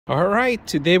All right,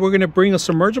 today we're gonna bring a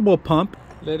submergible pump.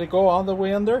 Let it go all the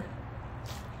way under.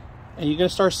 And you're gonna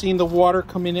start seeing the water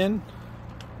coming in.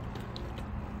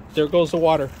 There goes the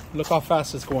water. Look how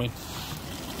fast it's going.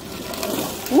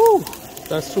 Woo!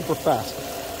 That's super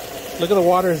fast. Look at the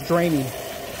water is draining.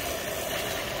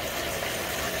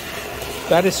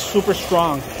 That is super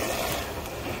strong.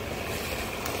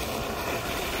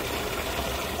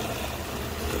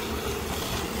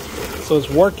 So it's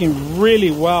working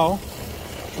really well,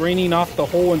 draining off the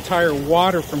whole entire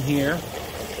water from here.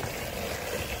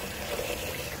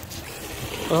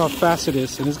 Look how fast it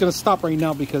is. And it's gonna stop right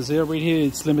now because it already hit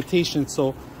its limitation.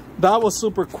 So that was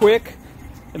super quick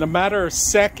in a matter of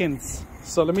seconds.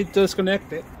 So let me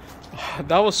disconnect it.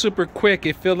 That was super quick.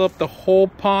 It filled up the whole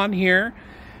pond here.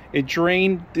 It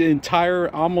drained the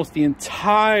entire, almost the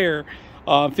entire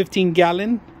 15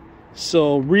 gallon.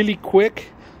 So really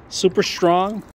quick, super strong.